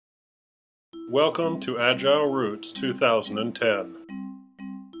Welcome to Agile Roots 2010.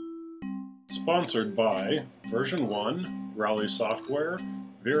 Sponsored by Version 1, Raleigh Software,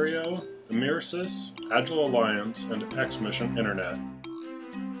 Vireo, Emirsis, Agile Alliance, and X-Mission Internet.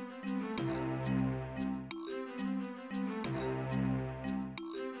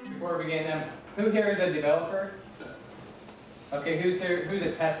 Before we begin, who here is a developer? Okay, who's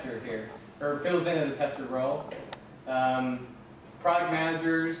a tester here? Or fills in as a tester role? Product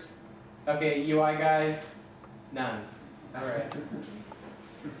managers? Okay, UI guys? None. Alright.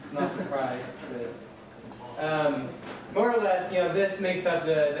 Not surprised. But, more or less, this makes up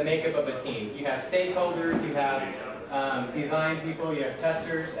the makeup of a team. You have stakeholders, you have design people, you have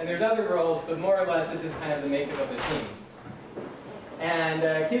testers, and there's other roles, but more or less this is kind of the makeup of a team.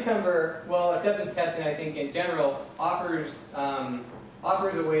 And Cucumber, well, acceptance testing, I think, in general, offers a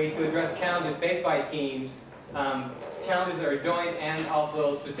way to address challenges faced by teams, challenges that are joint and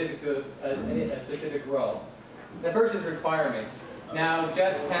also specific to a specific role. The first is requirements. Now,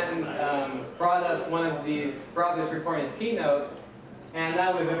 Jeff Patton brought this report in his keynote, and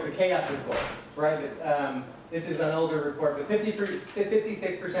that was the chaos report, right? This is an older report, but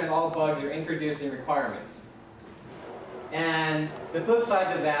 56% of all bugs are introduced in requirements. And the flip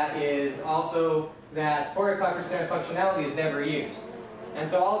side of that is also that 45% of functionality is never used. And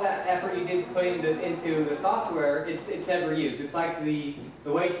so all that effort you did put into the software, it's never used. It's like the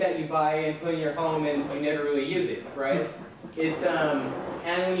weight set you buy and put in your home and you never really use it, right? It's and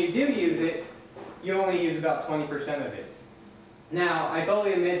when you do use it, you only use about 20% of it. Now, I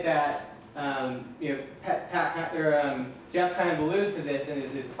totally admit that Jeff kind of alluded to this in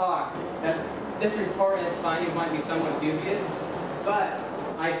his talk, that this report and its findings might be somewhat dubious, but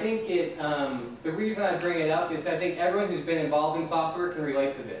I think the reason I bring it up is I think everyone who's been involved in software can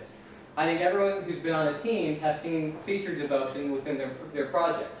relate to this. I think everyone who's been on a team has seen feature devotion within their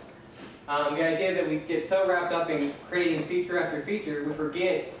projects. The idea that we get so wrapped up in creating feature after feature, we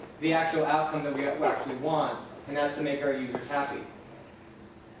forget the actual outcome that we actually want, and that's to make our users happy.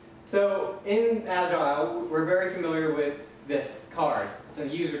 So in Agile, we're very familiar with this card. It's a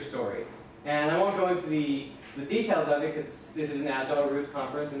user story. And I won't go into the details of it because this is an Agile Roots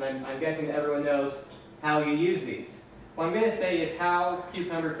conference, and I'm guessing that everyone knows how you use these. What I'm going to say is how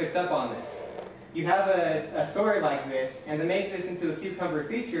Cucumber picks up on this. You have a story like this, and to make this into a Cucumber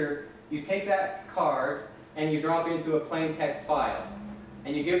feature, you take that card and you drop it into a plain text file.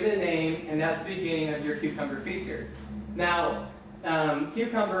 And you give it a name, and that's the beginning of your Cucumber feature. Now,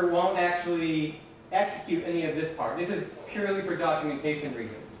 Cucumber won't actually execute any of this part. This is purely for documentation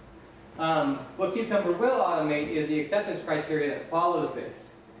reasons. What Cucumber will automate is the acceptance criteria that follows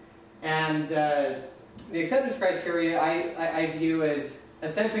this. And the acceptance criteria I view as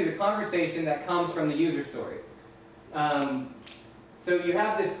essentially the conversation that comes from the user story. So you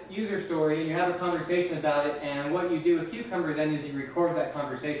have this user story, and you have a conversation about it, and what you do with Cucumber then is you record that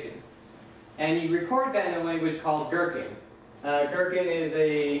conversation. And you record that in a language called Gherkin. Gherkin is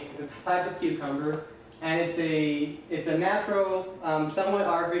a type of Cucumber, and it's a natural, somewhat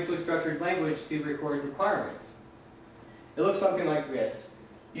artificially structured language to record requirements. It looks something like this.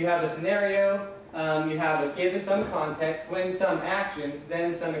 You have a scenario, you have a given some context, when some action,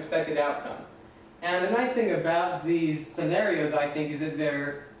 then some expected outcome. And the nice thing about these scenarios, I think, is that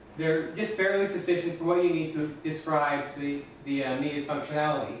they're just barely sufficient for what you need to describe the needed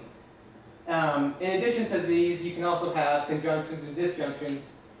functionality. In addition to these, you can also have conjunctions and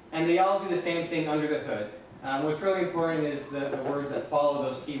disjunctions, and they all do the same thing under the hood. What's really important is the words that follow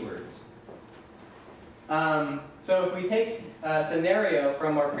those keywords. So if we take a scenario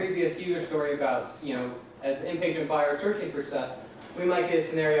from our previous user story about, as an impatient buyer searching for stuff, we might get a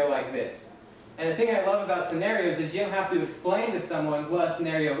scenario like this. And the thing I love about scenarios is you don't have to explain to someone what a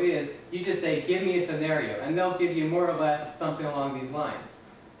scenario is. You just say, give me a scenario, and they'll give you more or less something along these lines.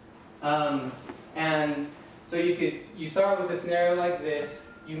 And so you start with a scenario like this,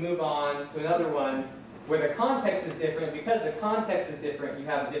 you move on to another one where the context is different. Because the context is different, you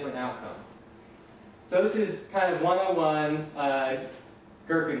have a different outcome. So this is kind of 101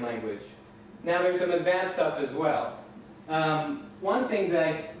 Gherkin language. Now there's some advanced stuff as well. One thing that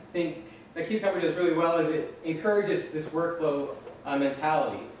I think that Cucumber does really well is it encourages this workflow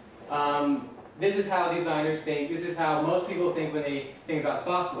mentality. This is how designers think. This is how most people think when they think about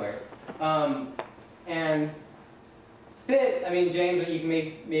software. And fit, James,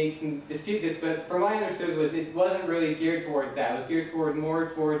 you can dispute this, but from what I understood was it wasn't really geared towards that. It was geared more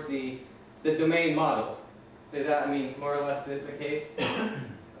towards the domain model. Is that, more or less the case?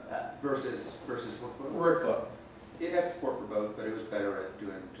 Versus workflow? Workflow. It had support for both, but it was better at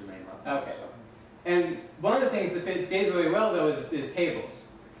doing domain model. Okay. And one of the things that Fit did really well, though, is tables.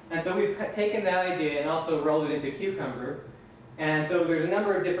 And so we've taken that idea and also rolled it into Cucumber. And so there's a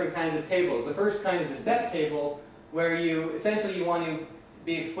number of different kinds of tables. The first kind is a step table, where you essentially want to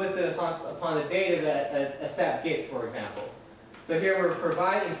be explicit upon the data that a step gets, for example. So here we're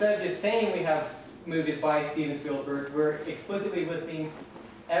providing, instead of just saying we have movies by Steven Spielberg, we're explicitly listing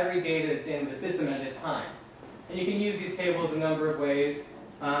every data that's in the system at this time. And you can use these tables a number of ways.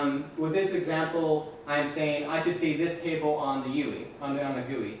 With this example, I'm saying I should see this table on the GUI, on the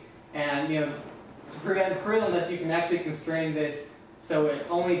GUI. And to prevent priddleness, you can actually constrain this so it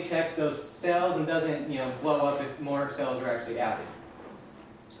only checks those cells and doesn't blow up if more cells are actually added.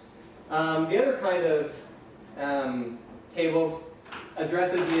 The other kind of table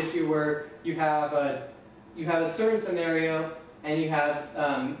addresses the issue where you have a certain scenario and you have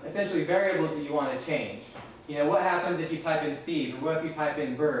essentially variables that you want to change. What happens if you type in Steve, or what if you type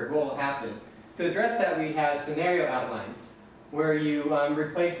in Bird? What will happen? To address that, we have scenario outlines where you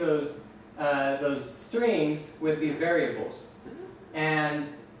replace those strings with these variables. And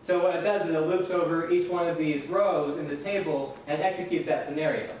so what it does is it loops over each one of these rows in the table and executes that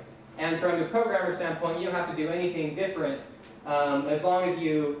scenario. And from the programmer standpoint, you don't have to do anything different. As long as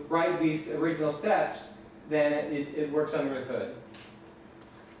you write these original steps, then it works under the hood.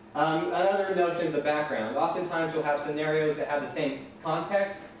 Another notion is the background. Oftentimes you'll have scenarios that have the same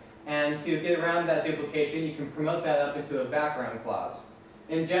context, and to get around that duplication, you can promote that up into a background clause.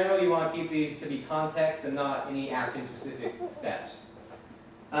 In general, you want to keep these to be context and not any action-specific steps.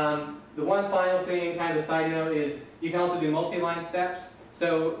 The one final thing, kind of a side note, is you can also do multi-line steps.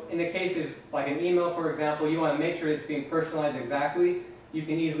 So in the case of like an email, for example, you want to make sure it's being personalized exactly. You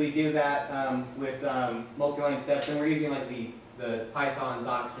can easily do that with multi-line steps, and we're using like the Python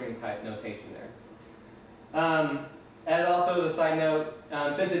docstring type notation there. And also as a side note,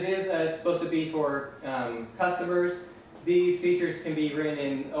 since it is supposed to be for customers, these features can be written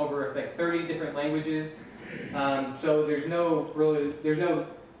in over like 30 different languages. So there's no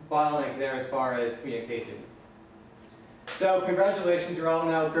bottleneck there as far as communication. So congratulations, you're all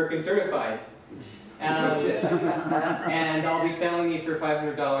now Gherkin certified. And I'll be selling these for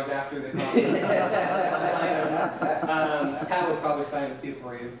 $500 after the conference. Pat will probably sign them too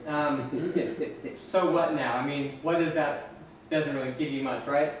for you. So what now? I mean, what is that? Doesn't really give you much,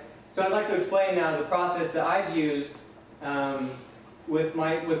 right? So I'd like to explain now the process that I've used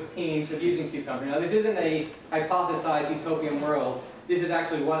with teams of using Cucumber. Now this isn't a hypothesized utopian world. This is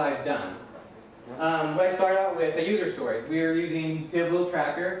actually what I've done. I start out with a user story. We are using Pivotal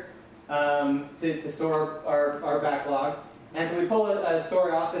Tracker to store our backlog. And so we pull a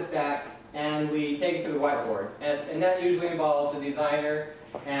story off the stack and we take it to the whiteboard. And that usually involves a designer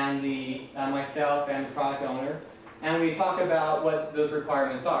and myself and the product owner. And we talk about what those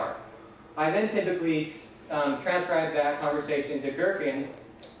requirements are. I then typically transcribe that conversation to Gherkin,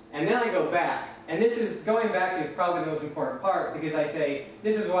 and then I go back. And going back is probably the most important part, because I say,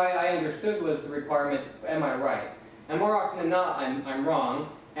 this is why I understood was the requirements, am I right? And more often than not, I'm wrong.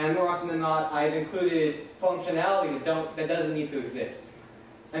 And more often than not, I've included functionality that doesn't need to exist.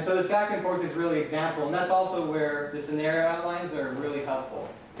 And so this back and forth is really example, and that's also where the scenario outlines are really helpful,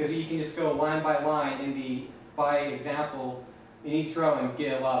 because you can just go line by line in the by example in each row and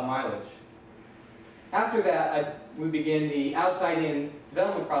get a lot of mileage. After that, we begin the outside-in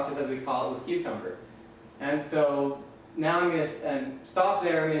development process, as we call it, with Cucumber. And so now I'm going to stop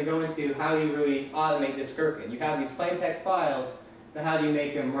there. I'm going to go into how you really automate this Gherkin. You have these plain text files, but how do you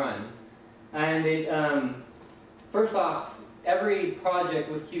make them run? And first off, every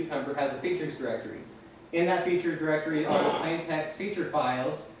project with Cucumber has a features directory. In that features directory are the plain text feature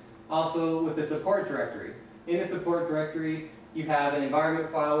files, also with the support directory. In the support directory, you have an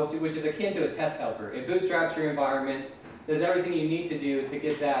environment file, which is akin to a test helper. It bootstraps your environment, does everything you need to do to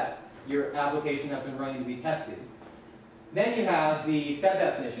get your application up and running to be tested. Then you have the step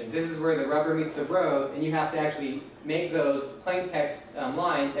definitions. This is where the rubber meets the road, and you have to actually make those plain text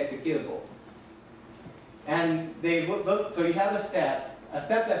lines executable. And they look so you have a step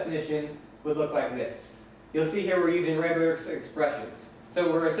definition would look like this. You'll see here we're using regular expressions.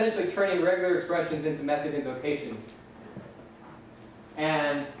 So we're essentially turning regular expressions into method invocation.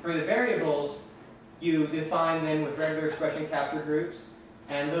 And for the variables, you define them with regular expression capture groups,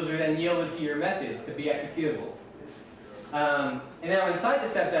 and those are then yielded to your method to be executable. And now inside the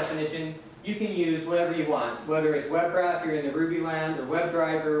step definition, you can use whatever you want, whether it's WebGraph, you're in the Ruby land, or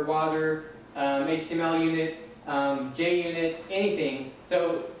WebDriver, Water, HTML unit, JUnit, anything.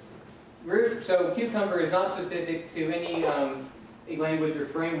 So Cucumber is not specific to any language or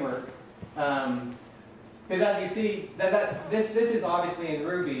framework. Because as you see, this is obviously in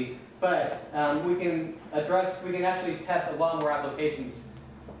Ruby, but we can actually test a lot more applications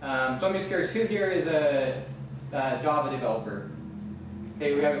So I'm just curious, who here is a Java developer?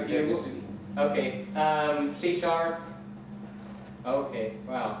 Okay, we have a few. Okay, C#. Okay,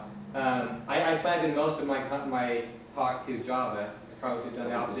 wow. I slammed in most of my talk to Java. I probably should have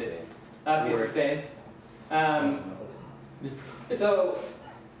done the opposite. It's the same. So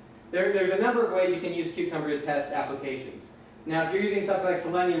there's a number of ways you can use Cucumber to test applications. Now, if you're using something like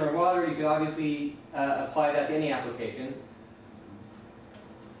Selenium or Water, you could obviously apply that to any application.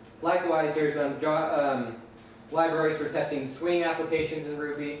 Likewise, there's libraries for testing swing applications in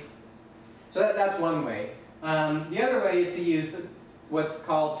Ruby. So that's one way. The other way is to use what's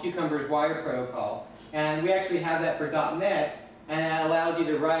called Cucumber's wire protocol. And we actually have that for .NET, and that allows you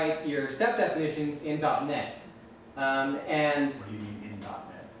to write your step definitions in .NET. And what do you mean in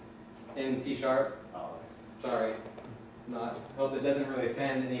 .NET? In C#. Oh. Sorry. Hope it doesn't really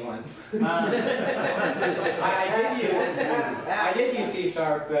offend anyone. I did use C#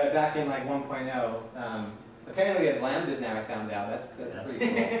 back in like 1.0. Apparently they have lambdas now, I found out. That's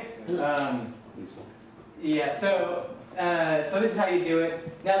pretty cool. Yeah, so this is how you do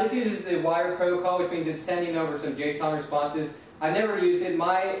it. Now this uses the wire protocol, which means it's sending over some JSON responses. I've never used it.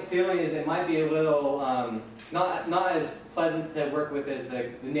 My feeling is it might be a little not as pleasant to work with as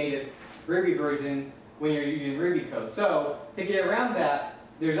the native Ruby version when you're using Ruby code. So to get around that,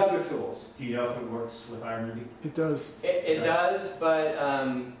 there's other tools. Do you know if it works with Iron Ruby? It does. It does, but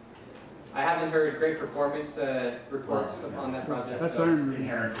I haven't heard great performance reports on that project. That's so. Iron Ruby.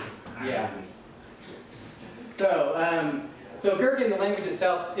 Inherently. Yeah. So Gherkin, the language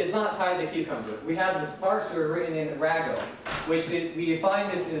itself, is not tied to Cucumber. We have this parser written in Rago, which we define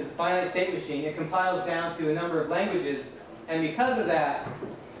this as a finite state machine. It compiles down to a number of languages, and because of that,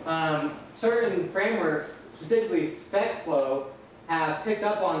 certain frameworks, specifically SpecFlow, have picked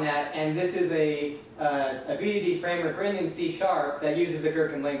up on that, and this is a BDD framework written in C# that uses the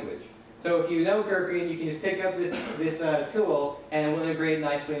Gherkin language. So if you know Gherkin, you can just pick up this tool, and it will integrate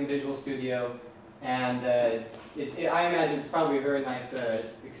nicely in Visual Studio. And I imagine it's probably a very nice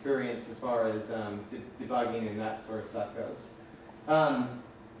experience as far as debugging and that sort of stuff goes.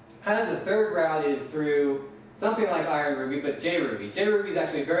 Kind of the third route is through something like Iron Ruby, but JRuby. JRuby is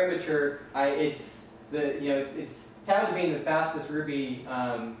actually very mature. It's touted to being the fastest Ruby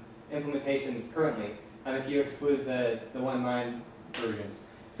implementation currently, if you exclude the 1.9 versions.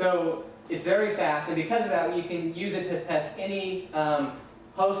 So it's very fast, and because of that, you can use it to test any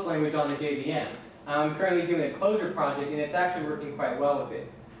host language on the JVM. I'm currently doing a closure project, and it's actually working quite well with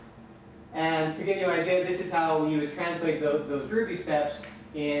it. And to give you an idea, this is how you would translate those Ruby steps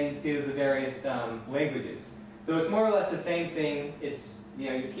into the various languages. So it's more or less the same thing. It's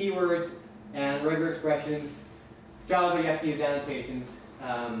your keywords and regular expressions. Java, you have to use annotations.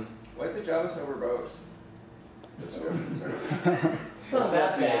 Why did the Java so verbose? It's not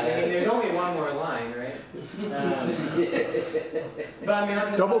that bad. I mean, there's only one more line, right? But I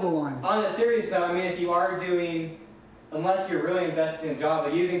mean, Double the lines. On a serious note, I mean, if you are doing, unless you're really invested in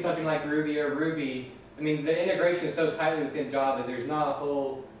Java, using something like Ruby or Ruby, I mean, the integration is so tightly within Java, there's not a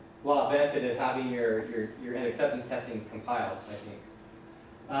whole lot of benefit of having your acceptance testing compiled, I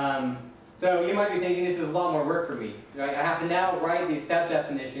think. So you might be thinking, this is a lot more work for me. Right? I have to now write these step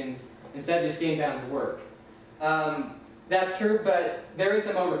definitions instead of just getting down to work. That's true, but there is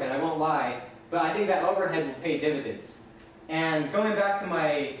some overhead, I won't lie. But I think that overhead will pay dividends. And going back to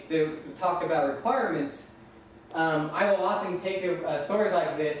the talk about requirements, I will often take a story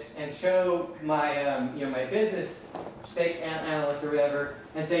like this and show my my business stake analyst or whatever,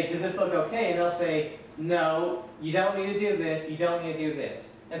 and say, does this look okay? And they'll say, no, you don't need to do this, you don't need to do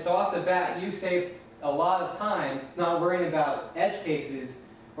this. And so off the bat, you save a lot of time not worrying about edge cases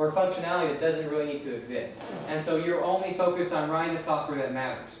or functionality that doesn't really need to exist. And so you're only focused on writing the software that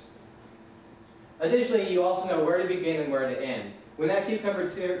matters. Additionally, you also know where to begin and where to end. When that cucumber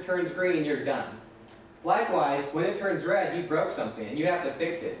turns green, you're done. Likewise, when it turns red, you broke something and you have to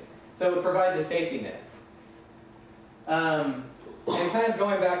fix it. So it provides a safety net. And kind of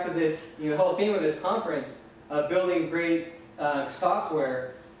going back to this, the whole theme of this conference of building great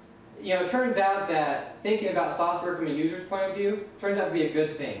software, it turns out that thinking about software from a user's point of view turns out to be a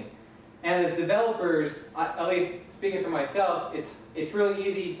good thing. And as developers, at least speaking for myself, it's really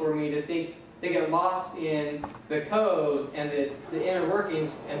easy for me to think they get lost in the code and the inner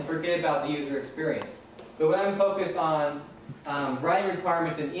workings and forget about the user experience. But when I'm focused on writing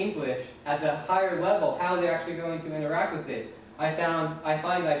requirements in English at the higher level, how they're actually going to interact with it, I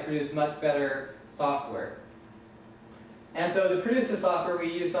find I produce much better software. And so to produce the software,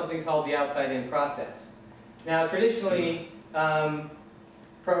 we use something called the outside-in process. Now, traditionally,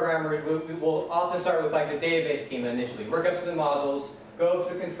 programmers will often start with like the database schema initially, work up to the models, go up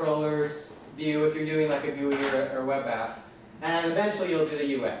to controllers, view if you're doing like a GUI or web app, and eventually you'll do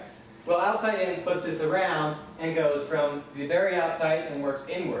the UX. Well, outside in flips this around and goes from the very outside and works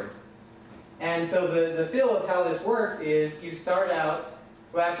inward. And so the feel of how this works is you start out,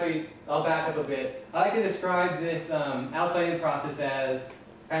 well actually, I'll back up a bit. I like to describe this outside in process as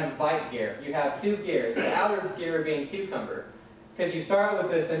kind of bike gear. You have two gears, the outer gear being cucumber. Because you start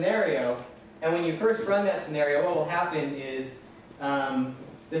with a scenario, and when you first run that scenario, what will happen is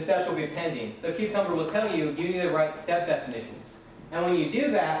the steps will be pending. So cucumber will tell you, you need to write step definitions. And when you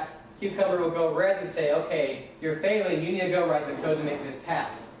do that, cucumber will go red and say, okay, you're failing, you need to go write the code to make this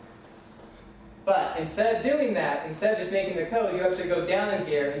pass. But instead of doing that, instead of just making the code, you actually go down in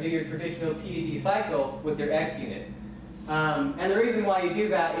gear and do your traditional TDD cycle with your X unit. And the reason why you do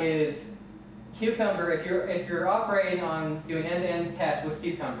that is Cucumber, if you're operating on doing end-to-end tests with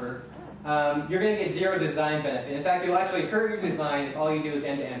Cucumber, you're going to get zero design benefit. In fact, you'll actually hurt your design if all you do is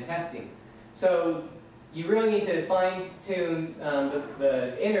end-to-end testing. So you really need to fine-tune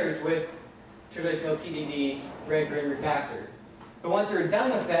the inners with traditional TDD, red, green, refactor. But once you're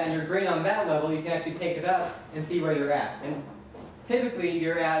done with that and you're green on that level, you can actually take it up and see where you're at. And typically,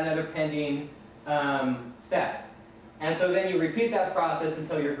 you're at another pending step. And so then you repeat that process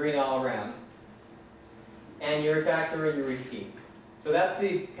until you're green all around. And you refactor and you repeat. So that's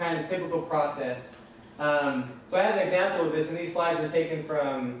the kind of typical process. So I have an example of this, and these slides were taken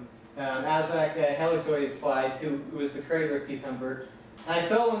from Azak Helisoy's slides, who was the creator of Cucumber. And I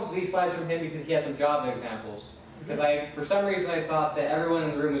stole these slides from him because he has some Java examples. Because for some reason I thought that everyone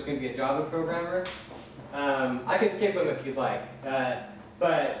in the room was going to be a Java programmer. I can skip them if you'd like.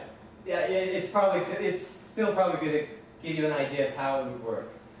 But yeah, it's still probably good to give you an idea of how it would work.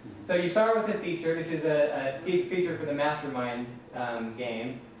 So you start with a feature. This is a feature for the Mastermind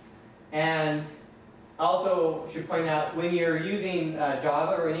game. And also should point out, when you're using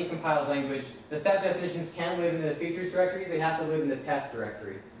Java or any compiled language, the step definitions can't live in the features directory. They have to live in the test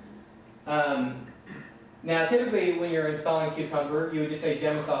directory. Now, typically, when you're installing Cucumber, you would just say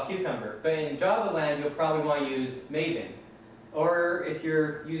gem install Cucumber. But in Java land, you'll probably want to use Maven. Or if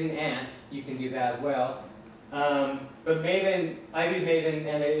you're using Ant, you can do that as well. But Maven, I've used Maven,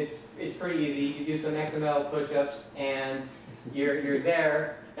 and it's pretty easy. You do some XML push-ups, and you're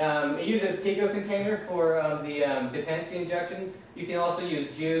there. It uses Tigo container for the dependency injection. You can also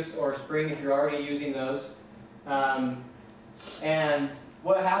use Juice or Spring if you're already using those. And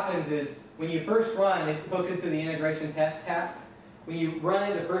what happens is, when you first run, it hooks into the integration test task. When you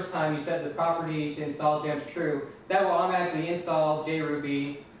run it the first time, you set the property to install gems true. That will automatically install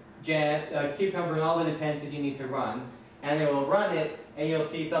JRuby, Cucumber, and all the dependencies you need to run. And it will run it, and you'll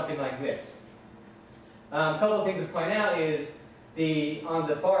see something like this. A couple of things to point out is, on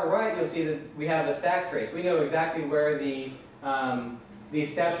the far right, you'll see that we have a stack trace. We know exactly where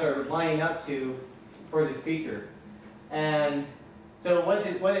these steps are lining up to for this feature. And so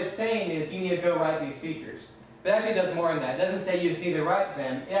what it's saying is you need to go write these features. But it actually does more than that. It doesn't say you just need to write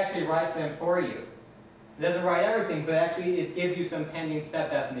them. It actually writes them for you. It doesn't write everything, but actually it gives you some pending step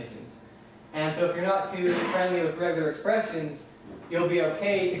definitions. And so if you're not too friendly with regular expressions, you'll be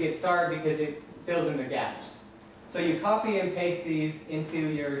okay to get started because it fills in the gaps. So you copy and paste these into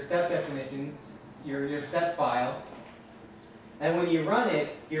your step definitions, your step file. And when you run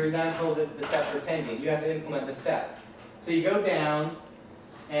it, you're not told that the steps are pending. You have to implement the step. So you go down,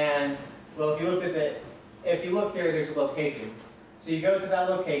 and well, if you look here, there's a location. So you go to that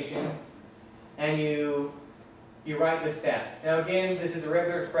location, and you write the step. Now again, this is a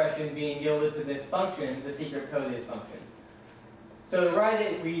regular expression being yielded to this function, the secret code is function. So to write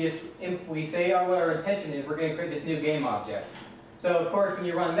it, we say what our intention is. We're going to create this new game object. So of course, when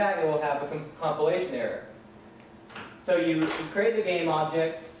you run that, it will have a compilation error. So you create the game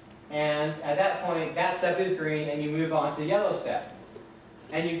object. And at that point, that step is green, and you move on to the yellow step.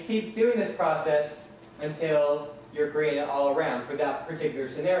 And you keep doing this process until you're green all around for that particular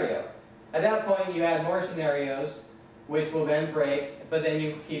scenario. At that point, you add more scenarios, which will then break, but then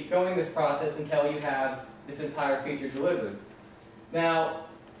you keep going this process until you have this entire feature delivered. Now,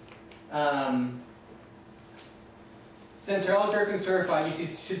 since they're all Gherkin certified, you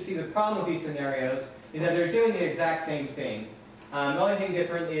should see the problem with these scenarios is that they're doing the exact same thing. The only thing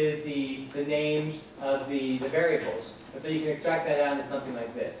different is the names of the variables. And so you can extract that out into something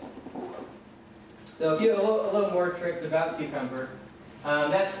like this. So if you have a little more tricks about Cucumber,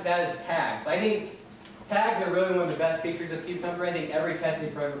 that is tags. I think tags are really one of the best features of Cucumber. I think every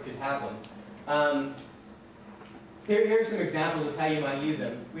testing framework should have them. Here's some examples of how you might use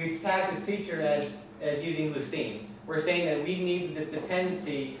them. We've tagged this feature as using Lucene. We're saying that we need this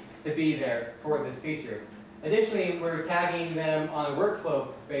dependency to be there for this feature. Additionally, we're tagging them on a workflow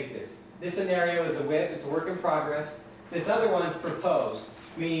basis. This scenario is a WIP, it's a work in progress. This other one's proposed,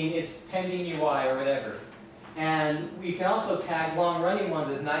 meaning it's pending UI or whatever. And we can also tag long-running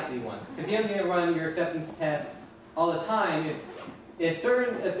ones as nightly ones, because you don't need to run your acceptance tests all the time. If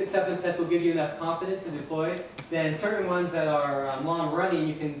certain acceptance tests will give you enough confidence to deploy, then certain ones that are long-running,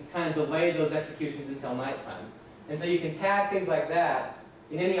 you can kind of delay those executions until nighttime. And so you can tag things like that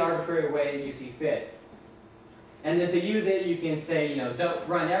in any arbitrary way that you see fit. And then to use it, you can say, don't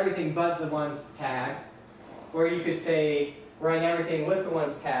run everything but the ones tagged. Or you could say, run everything with the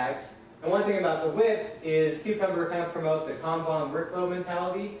ones tags. And one thing about the WIP is Cucumber kind of promotes the Kanban workflow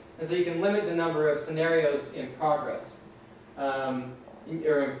mentality. And so you can limit the number of scenarios in progress, or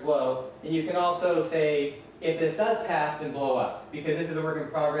in flow. And you can also say, if this does pass, then blow up, because this is a work in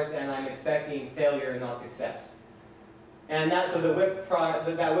progress and I'm expecting failure and not success. And so the WIP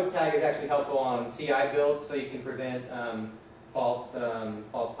that WIP tag is actually helpful on CI builds, so you can prevent false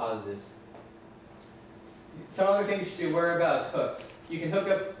positives. Some other things you should be aware about is hooks. You can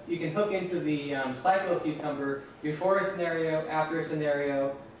hook into the cycle of Cucumber before a scenario, after a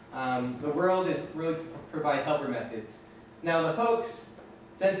scenario. The world is really to provide helper methods. Now the hooks,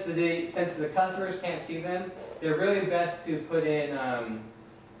 since the customers can't see them, they're really best to put in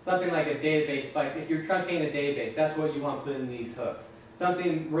something like a database. Like if you're truncating a database, that's what you want to put in these hooks.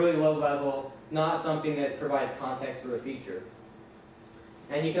 Something really low level, not something that provides context for a feature.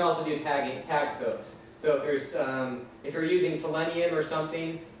 And you can also do tagged hooks. So if you're using Selenium or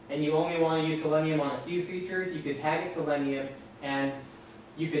something, and you only want to use Selenium on a few features, you could tag it Selenium, and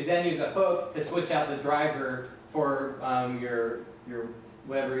you could then use a hook to switch out the driver for your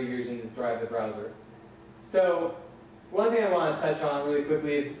whatever you're using to drive the browser. So one thing I want to touch on really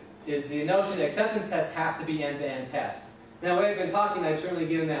quickly is the notion that acceptance tests have to be end-to-end tests. Now, the way I've been talking, I've certainly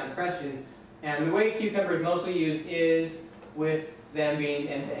given that impression, and the way Cucumber is mostly used is with them being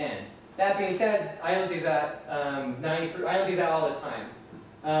end-to-end. That being said, I don't do that. I don't do that all the time.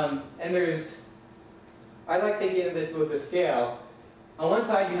 I like thinking of this with a scale. On one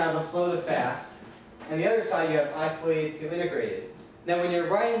side, you have a slow to fast, and the other side, you have isolated to integrated. Now, when you're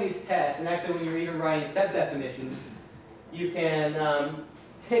writing these tests, and actually when you're even writing step definitions, you can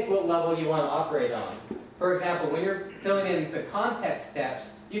pick what level you want to operate on. For example, when you're filling in the context steps,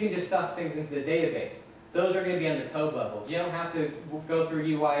 you can just stuff things into the database. Those are going to be on the code level. You don't have to go through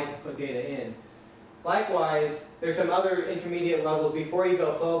UI to put data in. Likewise, there's some other intermediate levels before you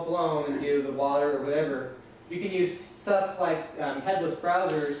go full-blown and do the water or whatever. You can use stuff like headless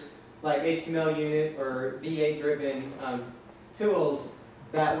browsers, like HTML unit or V8-driven tools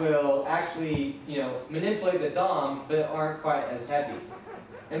that will actually, manipulate the DOM, but aren't quite as heavy.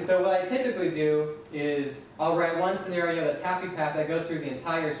 And so what I typically do is I'll write one scenario that's happy path that goes through the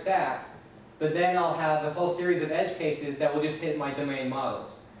entire stack, but then I'll have a whole series of edge cases that will just hit my domain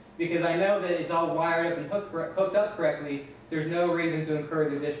models. Because I know that it's all wired up and hooked up correctly, there's no reason to incur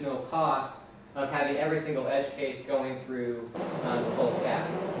the additional cost of having every single edge case going through the whole stack.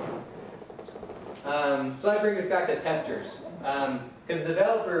 So that brings us back to testers. Because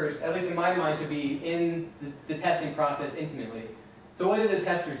developers, at least in my mind, should be in the testing process intimately. So what do the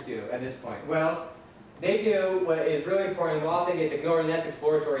testers do at this point? Well, they do what is really important and often gets ignored, and that's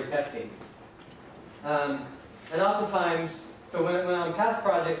exploratory testing. And oftentimes, so when on past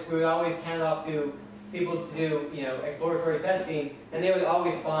projects, we would always hand off to people to do, exploratory testing, and they would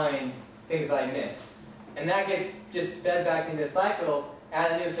always find things I missed. And that gets just fed back into the cycle,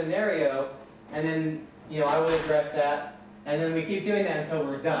 add a new scenario, and then, I would address that, and then we keep doing that until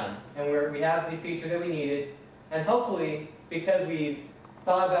we're done. And we have the feature that we needed, and hopefully, because we've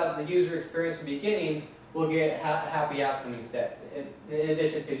thought about the user experience from the beginning, we'll get a happy outcome instead, in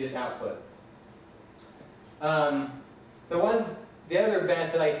addition to just output. The other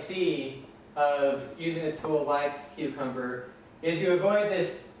benefit I see of using a tool like Cucumber is you avoid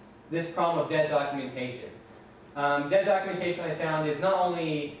this problem of dead documentation. Dead documentation, I found, is not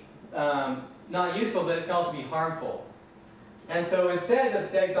only not useful, but it can also be harmful. And so instead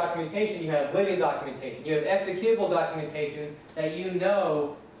of dead documentation, you have living documentation. You have executable documentation that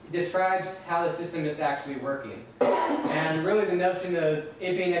describes how the system is actually working. And really the notion of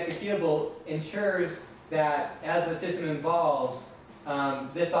it being executable ensures that as the system evolves,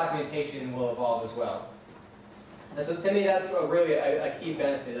 this documentation will evolve as well. And so to me, that's really a key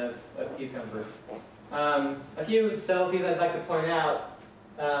benefit of Cucumber. A few subtleties I'd like to point out.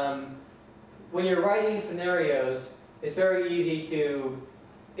 When you're writing scenarios, it's very easy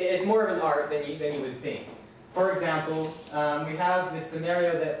it's more of an art than you would think. For example, we have this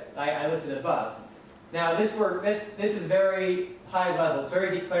scenario that I listed above. Now this is very high level, it's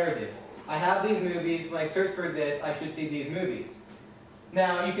very declarative. I have these movies. When I search for this, I should see these movies.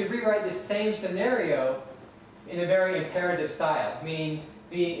 Now, you could rewrite the same scenario in a very imperative style, meaning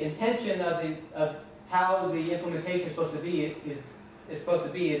the intention of how the implementation is supposed to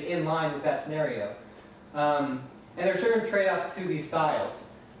be is in line with that scenario. And there are certain trade-offs to these styles.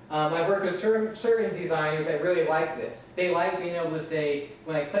 I've worked with certain designers that really like this. They like being able to say,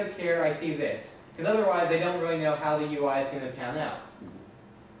 when I click here, I see this. Because otherwise, they don't really know how the UI is going to pan out.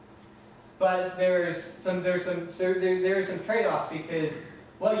 But there's some trade-offs, because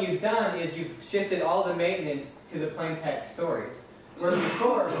what you've done is you've shifted all the maintenance to the plain text stories. Whereas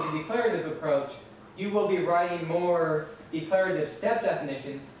before, with the declarative approach, you will be writing more declarative step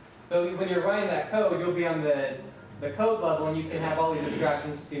definitions. So when you're writing that code, you'll be on the code level, and you can have all these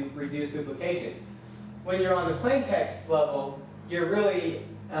abstractions to reduce duplication. When you're on the plain text level, you're really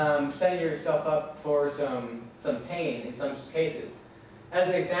setting yourself up for some pain in some cases. As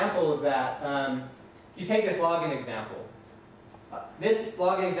an example of that, you take this login example. This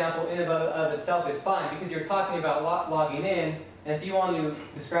login example in and of itself is fine, because you're talking about logging in, and if you want to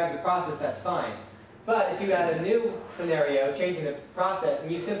describe the process, that's fine. But if you add a new scenario, changing the process,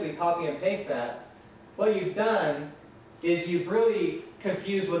 and you simply copy and paste that, what you've done is you've really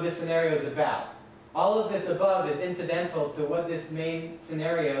confused what this scenario is about. All of this above is incidental to what this main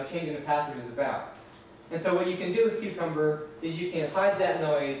scenario, changing the password, is about. And so what you can do with Cucumber is you can hide that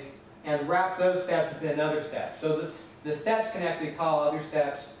noise and wrap those steps within another step. So the steps can actually call other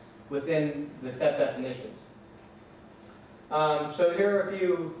steps within the step definitions. So here are a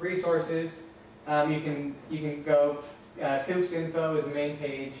few resources. You can go, Koops info is the main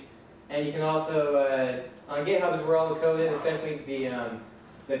page, and you can also, on GitHub is where all the code is, especially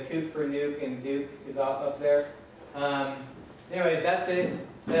the Coop for Nuke and Duke is up there. Anyways, that's it.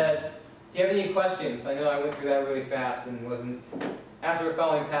 Do you have any questions? I know I went through that really fast and wasn't, after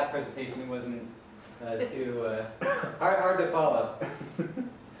following Pat's presentation, it wasn't too hard to follow.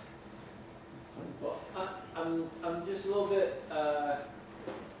 Well, I'm just a little bit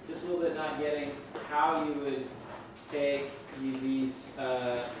not getting how you would take these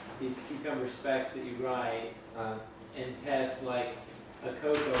Cucumber specs that you write and test like a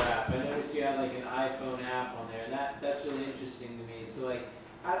Cocoa app. I noticed you had like an iPhone app on there, and that's really interesting to me. So like,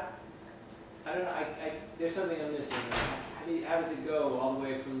 I don't know. There's something I'm missing. How does it go all the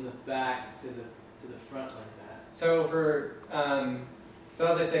way from the back to the front like that? So so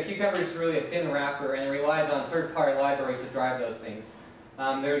as I said, Cucumber is really a thin wrapper, and it relies on third-party libraries to drive those things.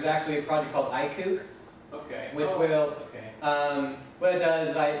 There's actually a project called iCook, which will. Okay. What it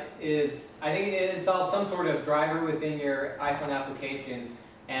does is I think it installs some sort of driver within your iPhone application,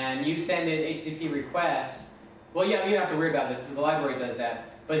 and you send it HTTP requests. Well, yeah, you don't have to worry about this. The library does that.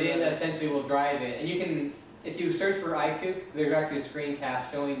 But it essentially will drive it. And you can, if you search for iCook, there's actually a screencast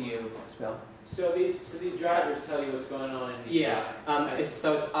showing you. So these drivers tell you what's going on in the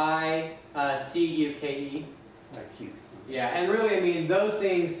so it's ICUKE. IQ. Yeah, and really, I mean, those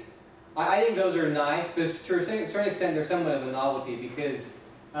things, I think those are nice, but to a certain extent, they're somewhat of a novelty, because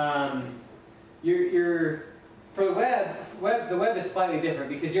you're for the web is slightly different,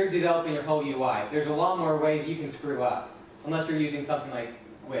 because you're developing your whole UI. There's a lot more ways you can screw up, unless you're using something like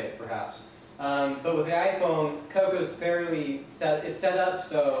Wit, perhaps. But with the iPhone, Cocoa's fairly set up,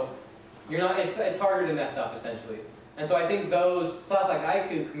 so you're not. It's harder to mess up, essentially. And so I think those stuff like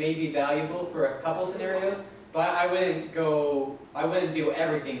iCook may be valuable for a couple scenarios, but I wouldn't do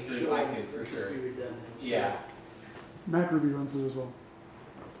everything through iCook for sure. Yeah. MacRuby runs it as well.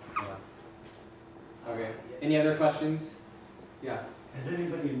 Okay. Any other questions? Yeah. Has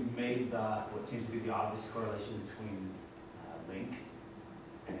anybody made what seems to be the obvious correlation between Link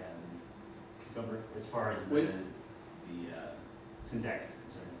and Cucumber as far as the syntax is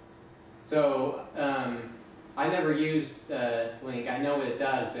concerned? So I never used Link. I know what it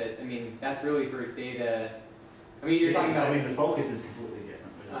does, but I mean that's really for data. I mean you're talking about. I mean the focus is completely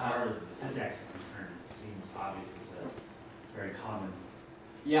different, but as far as the syntax is concerned, it seems obvious it's a very common.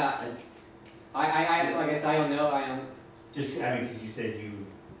 Yeah. I like I said, I don't know. Just because you said you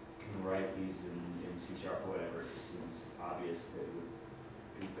can write these in C# or whatever, it just seems obvious that it would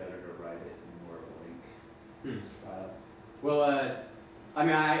be better to write it in more of a Link style. Well, I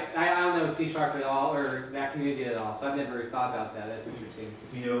mean, I don't know C# at all, or that community at all, so I've never thought about that. That's interesting.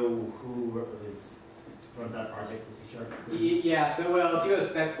 Do you know who runs that project with C#? Yeah, so well, if you go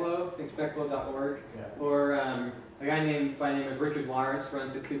to SpecFlow, I think specflow.org, or a guy by the name of Richard Lawrence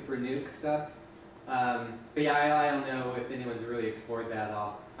runs the Coop for Nuke stuff. But yeah, I don't know if anyone's really explored that at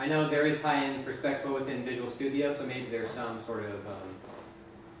all. I know there is tie-in for SpecFlow within Visual Studio, so maybe there's some sort of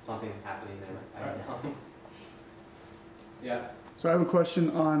something happening there. I don't know. Yeah. So I have a question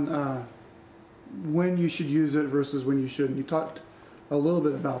on when you should use it versus when you shouldn't. You talked a little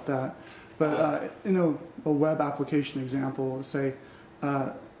bit about that, but in a web application example, let's say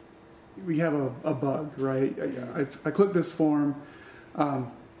we have a bug, right? I click this form, and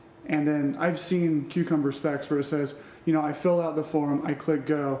then I've seen Cucumber specs where it says, I fill out the form, I click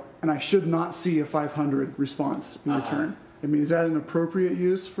go, and I should not see a 500 response in return. I mean, is that an appropriate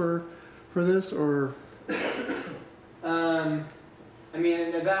use for this, or? I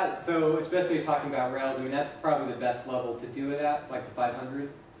mean, so especially talking about Rails, I mean, that's probably the best level to do it at, like the 500,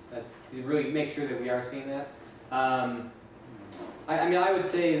 to really make sure that we are seeing that. I mean, I would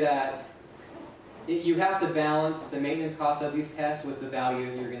say that you have to balance the maintenance cost of these tests with the value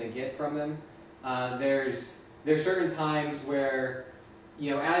that you're going to get from them. There's certain times where,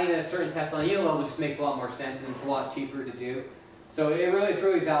 adding a certain test on a unit level just makes a lot more sense, and it's a lot cheaper to do. So it's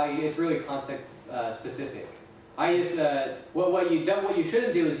really context specific. I just what you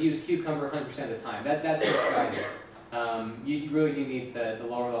shouldn't do is use Cucumber 100% of the time. That's just guided. You really do need the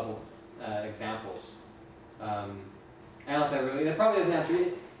lower level examples. I don't know if that probably doesn't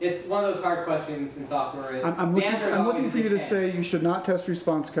answer. It's one of those hard questions in software. I'm looking for you to say you should not test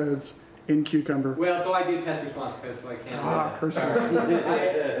response codes in Cucumber. Well, so I do test response codes, so I can't. Curses.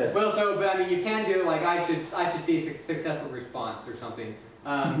 But I mean, you can do like I should see a successful response or something.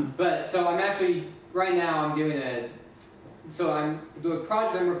 But so I'm actually right now I'm doing the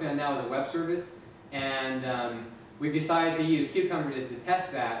project I'm working on now is a web service, and we've decided to use Cucumber to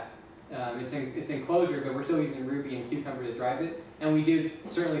test that. It's in Clojure, but we're still using Ruby and Cucumber to drive it, and we do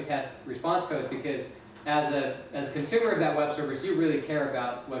certainly test response codes because as a consumer of that web service, you really care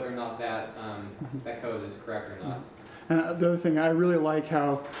about whether or not that code is correct or not. And the other thing, I really like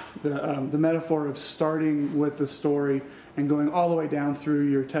how the metaphor of starting with the story and going all the way down through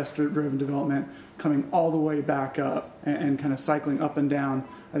your test-driven development, coming all the way back up and kind of cycling up and down.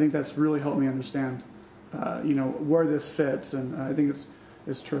 I think that's really helped me understand, where this fits, and I think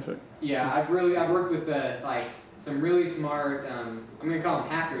it's terrific. Yeah, I've worked with some really smart, I'm going to call them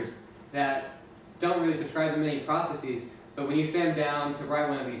hackers that don't really subscribe to many processes, but when you sit them down to write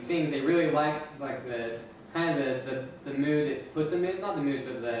one of these things, they really like the kind of the mood it puts them in, not the mood,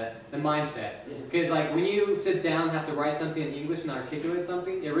 but the mindset. Because like when you sit down and have to write something in English and articulate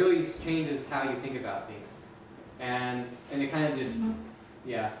something, it really changes how you think about things, and it kind of just,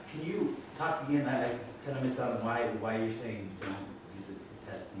 yeah. Can you talk again? I kind of missed out on why you're saying don't use it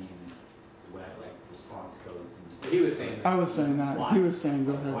for testing web, like response codes. He was saying that. I was saying that. Why? He was saying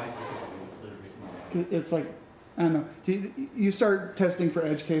go ahead. Why specifically? What's the reason why? It's like, I don't know. You start testing for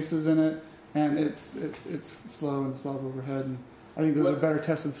edge cases in it, and it's slow and slow overhead. And I think those are better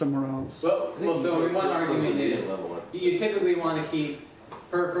tested somewhere else. Well, so one argument is you typically want to keep,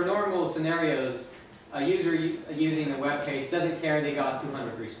 for normal scenarios, a user using a web page doesn't care they got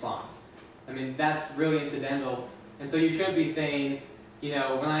 200 response. I mean, that's really incidental. And so you shouldn't be saying,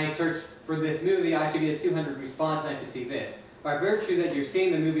 when I search for this movie, I should get a 200 response and I should see this. By virtue that you're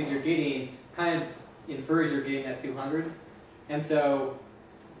seeing the movies you're getting, kind of infers you're getting that 200. And so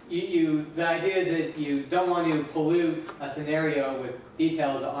the idea is that you don't want to pollute a scenario with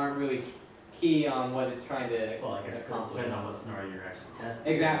details that aren't really key on what it's trying to accomplish. It depends on what scenario you're actually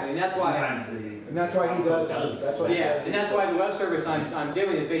testing. Exactly, and that's why. And that's why he does. That's why. Yeah, and that's why the web service I'm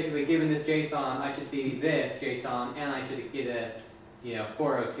doing is basically given this JSON, I should see this JSON, and I should get a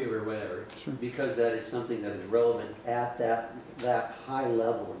 402 or whatever. Sure. Because that is something that is relevant at that high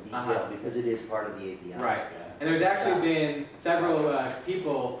level of detail, because it is part of the API. Right. And there's actually been several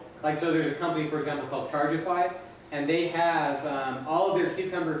people, so there's a company, for example, called Chargeify, and they have all of their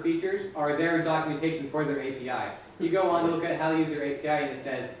Cucumber features are their documentation for their API. You go on to look at how to use their API, and it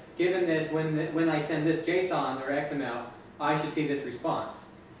says, given this, when I send this JSON or XML, I should see this response.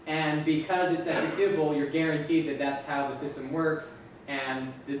 And because it's executable, you're guaranteed that that's how the system works,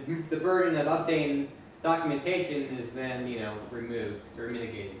 and the burden of updating documentation is then, removed or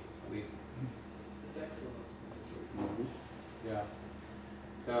mitigated, at least. That's excellent. Yeah.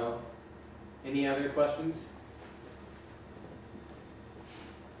 So, any other questions?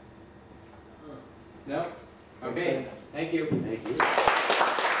 No? Okay. Thank you. Thank you.